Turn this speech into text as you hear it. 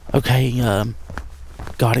Okay,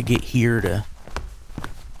 gotta get here to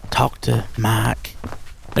talk to Mike.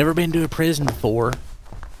 Never been to a prison before.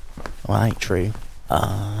 Well, that ain't true.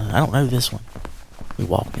 I don't know this one. We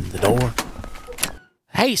walk in the door.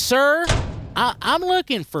 Hey, sir, I'm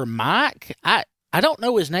looking for Mike. I don't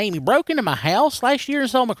know his name. He broke into my house last year and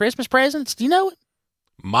stole my Christmas presents. Do you know it?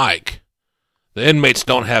 Mike. The inmates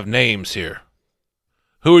don't have names here.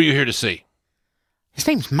 Who are you here to see? His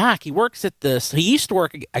name's Mike. He works at he used to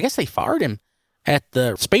work, I guess they fired him at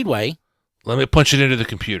the Speedway. Let me punch it into the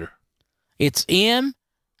computer. It's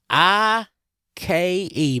Mike,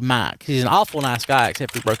 Mike. He's an awful nice guy,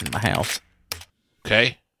 except he broke into my house.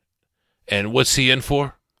 Okay. And what's he in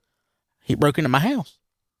for? He broke into my house.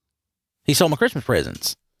 He stole my Christmas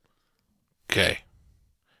presents. Okay.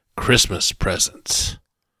 Christmas presents.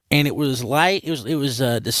 And it was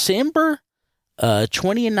December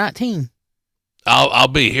 2019. I'll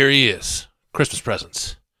be. Here he is. Christmas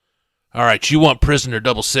presents. All right. You want prisoner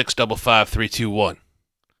 6655321.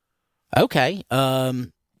 Okay.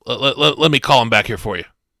 Let me call him back here for you.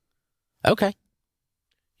 Okay.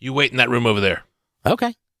 You wait in that room over there.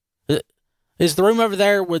 Okay. Is the room over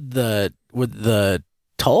there with the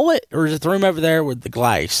toilet, or is it the room over there with the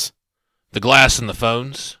glass? The glass and the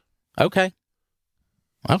phones. Okay.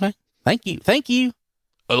 Okay. Thank you.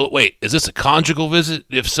 Oh, wait. Is this a conjugal visit?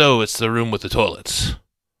 If so, it's the room with the toilets.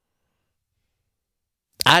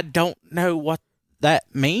 I don't know what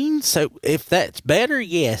that means, so if that's better,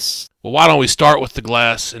 yes. Well, why don't we start with the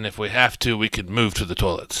glass, and if we have to, we could move to the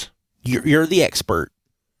toilets. You're the expert.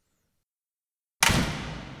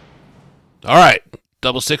 All right.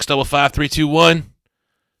 6655321.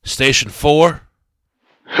 Station 4.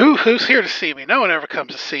 Who's here to see me? No one ever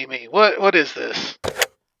comes to see me. What is this?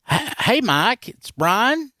 Hey, Mike, it's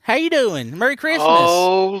Brian. How you doing? Merry Christmas.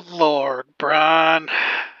 Oh, Lord, Brian.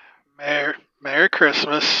 Merry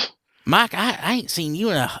Christmas. Mike, I ain't seen you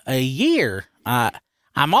in a year.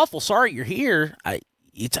 I'm awful sorry you're here. I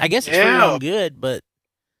guess it's for your own good, but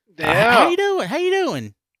yeah. How you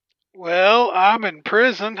doing? Well, I'm in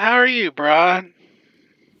prison. How are you, Brian?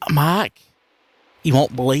 Mike, you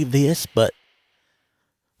won't believe this, but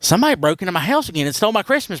somebody broke into my house again and stole my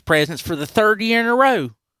Christmas presents for the third year in a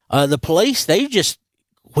row. The police, they just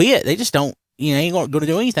quit. They just don't, ain't going to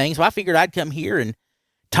do anything. So I figured I'd come here and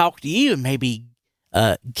talk to you and maybe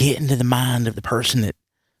get into the mind of the person that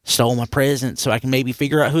stole my presents so I can maybe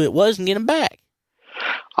figure out who it was and get them back.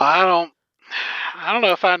 I don't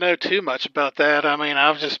know if I know too much about that. I mean,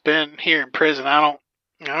 I've just been here in prison. I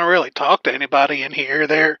don't really talk to anybody in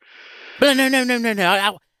here. But no.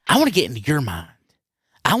 I want to get into your mind.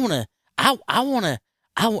 I want to,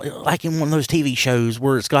 like in one of those TV shows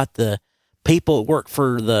where it's got the people that work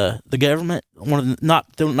for the government,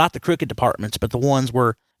 not the crooked departments, but the ones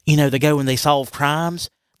where, they go and they solve crimes.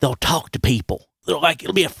 They'll talk to people.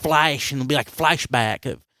 It'll be a flash, and it'll be like a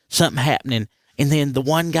flashback of something happening. And then the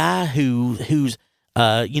one guy who's he's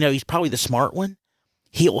probably the smart one.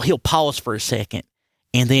 He'll pause for a second,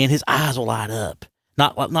 and then his eyes will light up.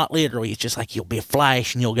 Not literally. It's just like he'll be a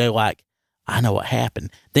flash, and he'll go like, I know what happened.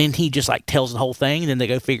 Then he just like tells the whole thing, and then they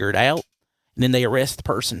go figure it out, and then they arrest the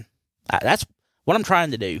person. That's what I'm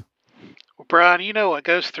trying to do. Well, Brian, you know what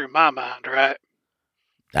goes through my mind, right?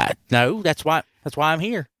 No, that's why I'm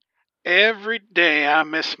here. Every day I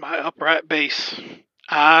miss my upright bass.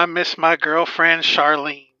 I miss my girlfriend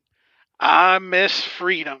Charlene. I miss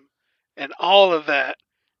freedom. And all of that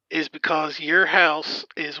is because your house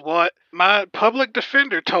is what my public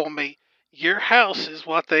defender told me. Your house is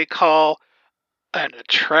what they call an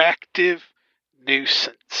attractive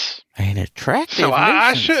nuisance. An attractive nuisance?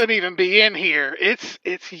 I nuisance? shouldn't even be in here. It's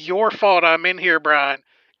your fault I'm in here, Brian,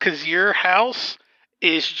 because your house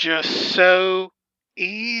is just so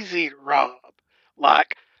easy to rob.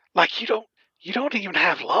 Like you don't even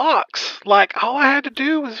have locks. Like all I had to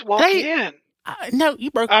do was walk in. No, you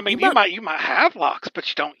broke. I mean, you might have locks, but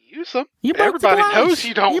you don't use them. You broke Everybody the glass. knows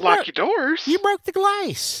you don't lock your doors. You broke the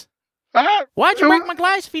glass. Why'd you break my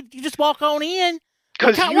glass if you just walk on in?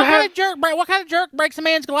 What kind of jerk breaks a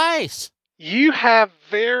man's glass? You have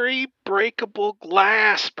very breakable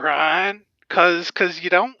glass, Brian. Cause you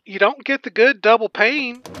don't get the good double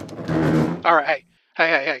pane. All right,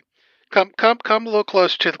 hey, come a little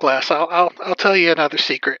closer to the glass. I'll tell you another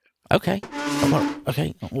secret. Okay.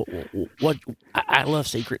 Okay. What? I love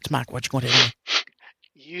secrets, Mike. What you going to tell me?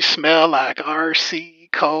 You smell like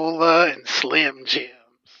RC Cola and Slim Jims.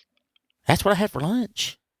 That's what I had for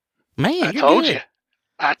lunch. Man, I told you.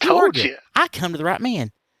 I come to the right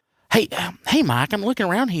man. Hey, Mike. I'm looking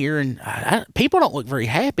around here, and people don't look very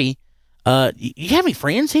happy. You have any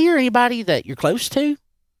friends here? Anybody that you're close to?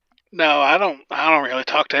 No, I don't really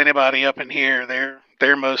talk to anybody up in here.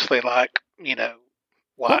 They're mostly like, What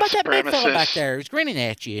white about that big fella back supremacists. there who's grinning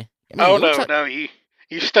at you? I mean, Oh he looks no, like. no,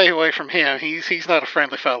 you stay away from him. He's not a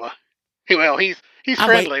friendly fella. He's I'm wait.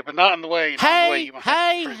 friendly, but not in the way Hey, you might think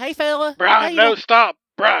hey, he's friendly. hey, fella. How Brian, you no, doing? stop.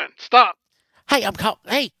 Brian, stop. Hey,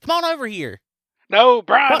 Hey, come on over here. No,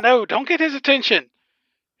 Brian, What? no, don't get his attention.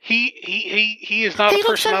 He is not a He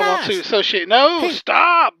looks person so I want to nice. associate. No, He,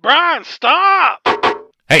 stop, Brian, stop.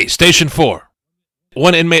 Hey, Station 4.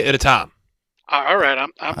 One inmate at a time. All right,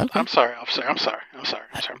 Okay. I'm sorry, officer. I'm sorry.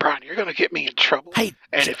 Brian, you're gonna get me in trouble. hey,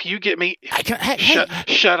 And if you get me, hey,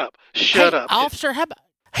 shut up, hey, up. officer. How about?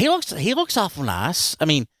 He looks awful nice. I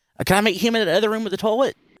mean, can I meet him in the other room with the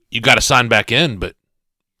toilet? You got to sign back in, but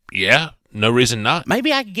yeah, no reason not.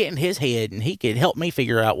 Maybe I could get in his head and he could help me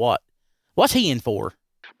figure out what's he in for.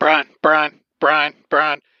 Brian,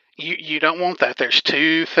 you don't want that. There's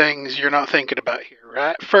two things you're not thinking about here,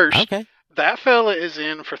 right? First, Okay. that fella is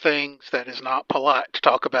in for things that is not polite to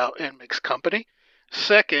talk about in mixed company.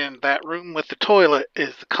 Second, that room with the toilet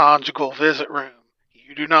is the conjugal visit room.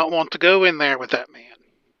 You do not want to go in there with that man.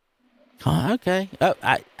 Okay. Oh,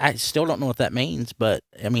 I still don't know what that means, but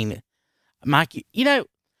I mean, Mike,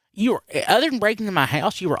 you were, other than breaking into my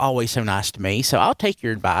house, you were always so nice to me. So I'll take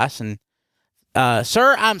your advice. And,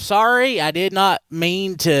 sir, I'm sorry. I did not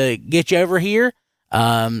mean to get you over here.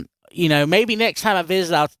 Maybe next time I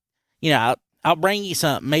visit, I'll bring you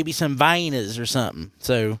something, maybe some Viennas or something.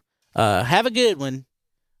 So, have a good one.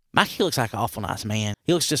 Mike, he looks like an awful nice man.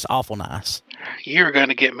 He looks just awful nice. You're going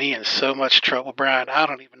to get me in so much trouble, Brian. I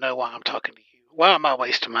don't even know why I'm talking to you. Why am I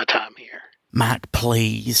wasting my time here? Mike,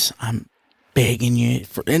 please, I'm begging you,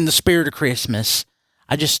 in the spirit of Christmas,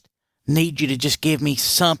 I just need you to just give me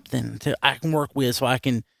something I can work with so I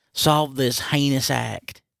can solve this heinous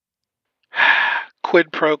act.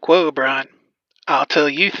 Quid pro quo, Brian. I'll tell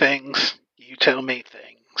you things. You tell me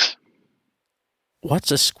things.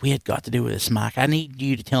 What's a squid got to do with this, Mike? I need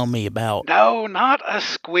you to tell me about. No, not a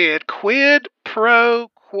squid. Quid pro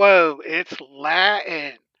quo. It's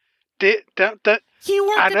Latin. You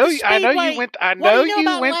work I at know. the I know Speedway. you went. I What do know you know you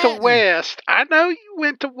about went Latin? to West. I know you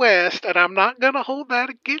went to West, and I'm not gonna hold that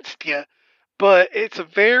against you. But it's a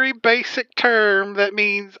very basic term that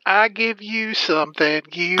means I give you something,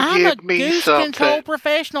 you I'm a give me goose something. control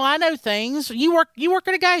professional. I know things. You work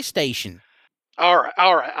at a gas station. All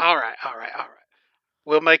right.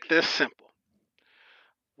 We'll make this simple.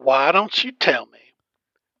 Why don't you tell me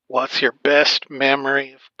what's your best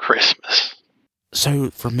memory of Christmas? So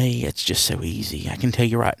for me, it's just so easy. I can tell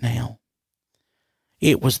you right now.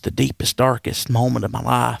 It was the deepest, darkest moment of my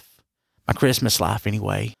life. My Christmas life,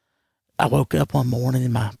 anyway. I woke up one morning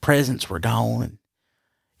and my presents were gone, and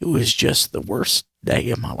it was just the worst day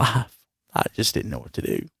of my life. I just didn't know what to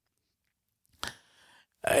do.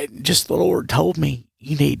 Just the Lord told me,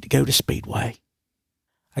 you need to go to Speedway.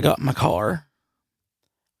 I got in my car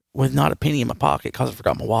with not a penny in my pocket because I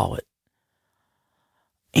forgot my wallet.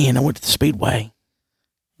 And I went to the Speedway,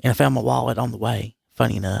 and I found my wallet on the way,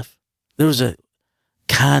 funny enough. There was a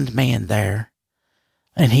kind man there,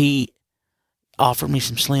 and he offered me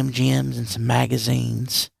some Slim Jims and some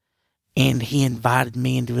magazines, and he invited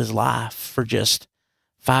me into his life for just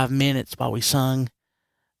 5 minutes while we sung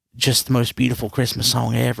just the most beautiful Christmas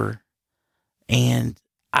song ever. And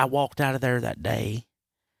I walked out of there that day,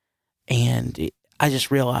 and I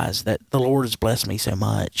just realized that the Lord has blessed me so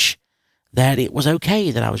much that it was okay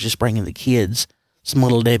that I was just bringing the kids some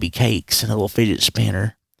Little Debbie cakes and a little fidget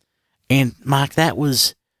spinner. And Mike, that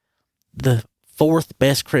was the 4th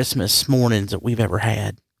best Christmas mornings that we've ever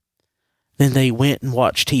had. Then they went and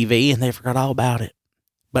watched TV and they forgot all about it.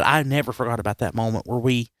 But I never forgot about that moment where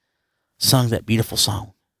we sung that beautiful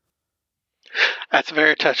song. That's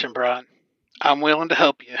very touching, Brian. I'm willing to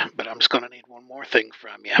help you, but I'm just going to need one more thing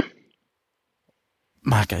from you.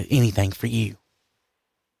 Micah, anything for you.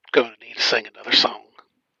 Going to need to sing another song.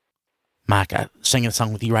 Micah, singing a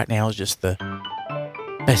song with you right now is just the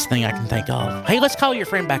best thing I can think of. Hey, let's call your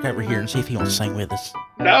friend back over here and see if he wants to sing with us.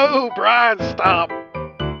 No, Brian, stop.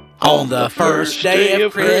 On the first day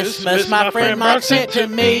of Christmas, my friend Mike sent to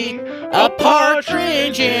me a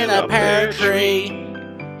partridge in a pear tree.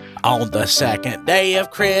 On the second day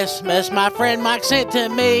of Christmas, my friend Mike sent to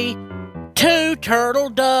me 2 turtle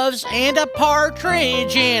doves and a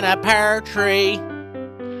partridge in a pear tree.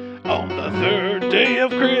 On the third day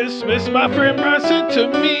of Christmas, my friend Brian sent to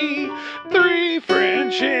me 3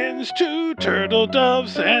 French hens, 2 turtle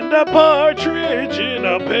doves, and a partridge in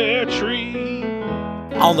a pear tree.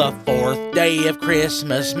 On the 4th day of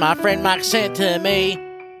Christmas, my friend Mike sent to me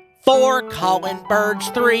 4 calling birds,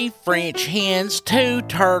 3 French hens, 2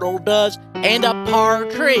 turtle doves, and a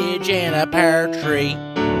partridge in a pear tree.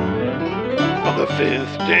 On the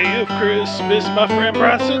 5th day of Christmas, my friend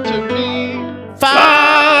Brian sent to me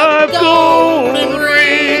 5 golden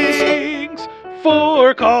rings.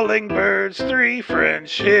 4 calling birds, 3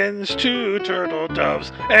 French hens, 2 turtle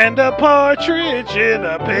doves, and a partridge in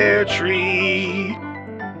a pear tree.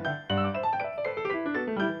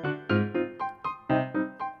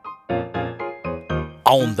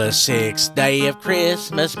 On the 6th day of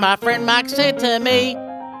Christmas, my friend Mike sent to me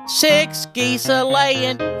 6 geese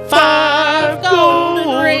a-laying, 5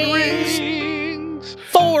 golden rings.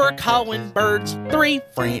 4 calling birds, 3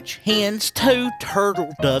 French hens, 2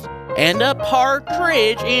 turtle doves, and a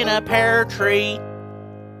partridge in a pear tree.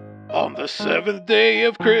 On the 7th day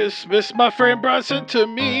of Christmas, my friend Brian sent to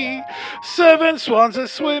me 7 swans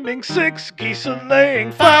a-swimming, 6 geese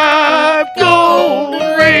a-laying, 5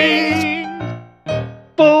 golden rings.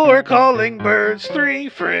 4 calling birds, 3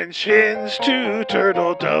 French hens, 2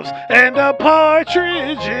 turtle doves, and a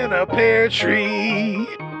partridge in a pear tree.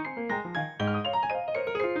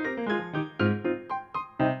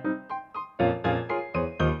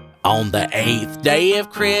 On the 8th day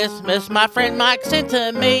of Christmas, my friend Mike sent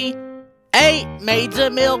to me 8 maids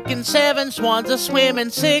a-milking, 7 swans a-swimming,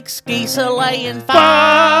 6 geese a-laying,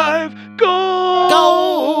 5 5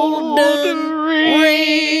 golden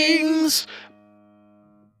rings.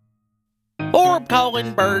 4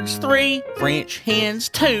 calling birds, 3 French hens,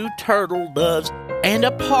 2 turtle doves, and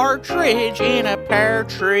a partridge in a pear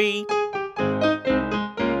tree.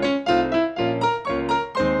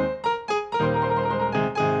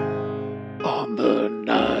 On the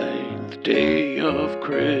 9th day of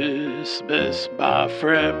Christmas, my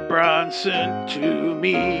friend Brian sent to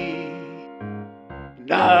me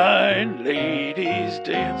 9 ladies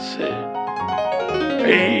dancing,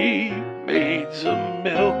 8 maids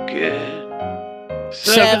a-milking,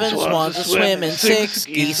 7 swans a-swimming, 6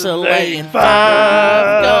 geese a-laying,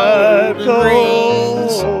 5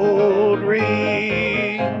 golden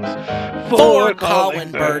rings. 4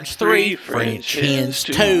 calling birds, 3 French hens,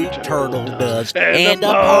 2 turtle doves, and a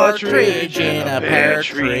partridge in a pear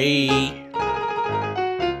tree.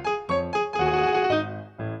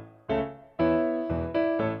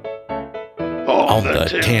 On the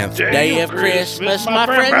 10th day of Christmas, my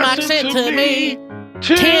friend Mike sent to me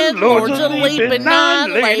 10 lords a-leaping,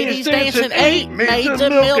 9 ladies dancing, 8 maids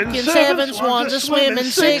a-milking, 7 swans a-swimming,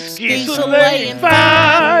 6 geese a-laying,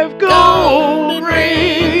 5 golden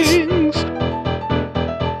rings.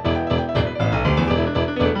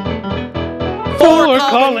 4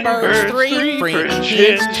 calling birds, 3 French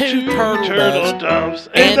hens, 2 turtle doves,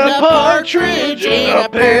 and a partridge in a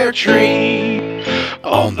pear tree.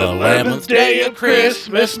 On the 11th day of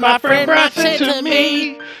Christmas, my friend Brian sent to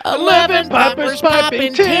me 11 pipers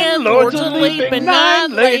piping, 10 lords a-leaping,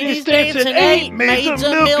 9 ladies dancing, 8 maids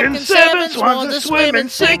a-milking, 7 swans a-swimming,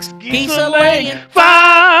 6 geese a-laying,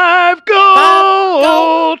 5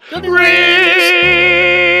 golden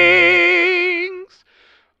rings.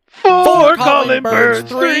 4 calling birds,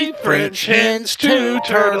 3 French hens, 2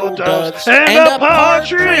 turtle doves, and a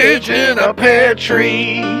partridge in a pear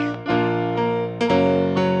tree.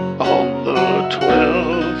 On the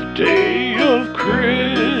 12th day of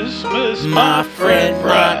Christmas, My friend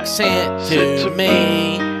Mike sent to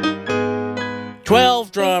me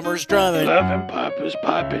 12 drummers drumming, 11 pipers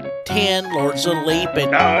piping, 10 lords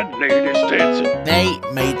a-leaping, 9 ladies dancing,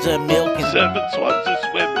 8 maids a-milking, 7 swans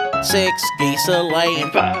a-swimming, 6 geese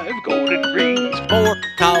a-laying, 5 golden rings, 4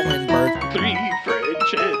 calling birds, 3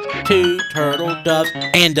 French hens, 2 turtle doves,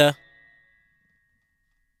 and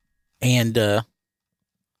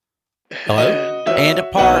hello? And a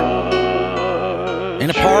partridge, and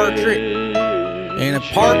a partridge, and a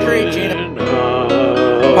partridge,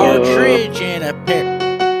 and a pear.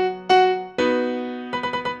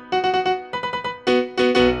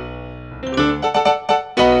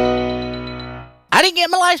 I didn't get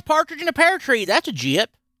my last partridge in a pear tree. That's a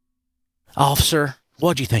jip. Officer,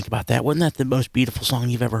 what'd you think about that? Wasn't that the most beautiful song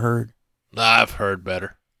you've ever heard? I've heard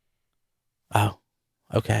better. Oh,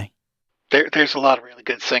 okay. There's a lot of really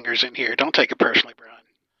good singers in here. Don't take it personally, Brian.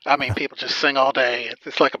 I mean, people just sing all day.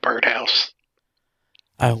 It's like a birdhouse.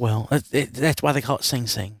 Oh, well, that's why they call it Sing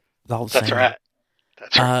Sing. It's all the That's same. right.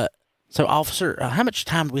 That's right. So, officer, how much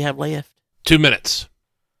time do we have left? 2 minutes.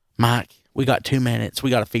 Mike, we got 2 minutes. We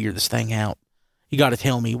got to figure this thing out. You got to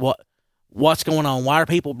tell me what's going on. Why are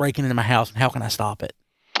people breaking into my house, and how can I stop it?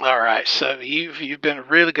 All right. So you've been a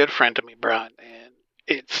really good friend to me, Brian, and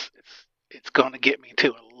it's going to get me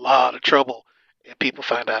into a lot of trouble if people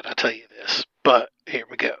find out I tell you this. But here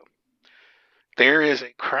we go. There is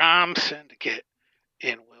a crime syndicate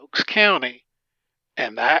in Wilkes County,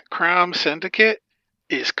 And that crime syndicate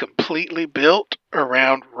is completely built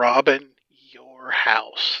around robbing your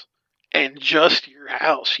house. And just your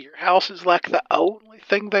house. Your house is like the only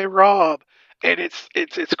thing they rob. And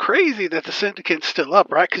it's crazy that the syndicate's still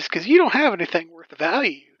up, right? Because you don't have anything worth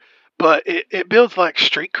value. But it builds like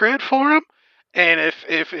street cred for them. And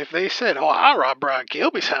if they said, "Oh, I robbed Brian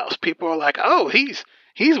Kilby's house," people are like, "Oh, he's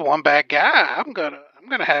one bad guy. I'm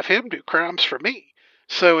gonna have him do crimes for me."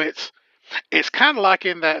 So it's kind of like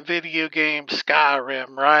in that video game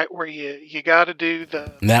Skyrim, right? Where you got to do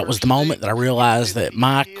the. And that was the moment that I realized that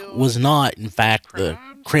Mike was not, in fact, the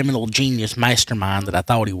criminal genius mastermind that I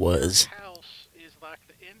thought he was.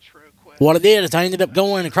 What I did is I ended up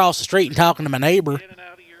going across the street and talking to my neighbor,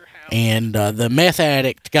 and the meth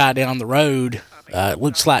addict guy down the road,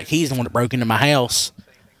 looks like he's the one that broke into my house.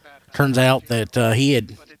 Turns out that he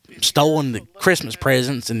had stolen the Christmas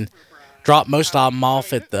presents and dropped most of them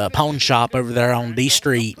off at the pawn shop over there on D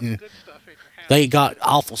Street, and they got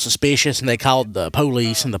awful suspicious, and they called the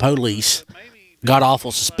police, and the police got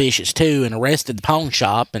awful suspicious too and arrested the pawn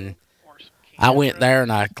shop. And I went there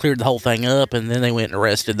and I cleared the whole thing up, and then they went and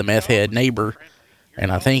arrested the meth head neighbor,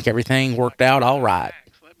 and I think everything worked out all right.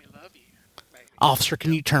 Officer,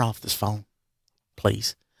 can you turn off this phone,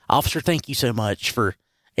 please? Officer, thank you so much for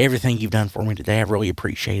everything you've done for me today. I really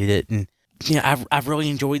appreciated it. And I've really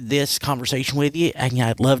enjoyed this conversation with you, and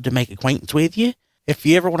I'd love to make acquaintance with you. If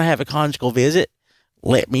you ever want to have a conjugal visit,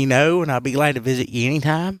 let me know, and I'll be glad to visit you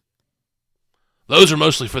anytime. Those are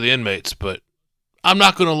mostly for the inmates, but I'm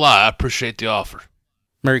not going to lie, I appreciate the offer.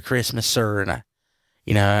 Merry Christmas, sir, and I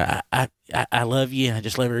love you, and I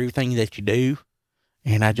just love everything that you do,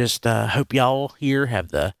 and I just hope y'all here have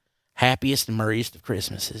the happiest and merriest of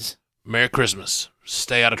Christmases. Merry Christmas.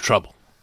 Stay out of trouble.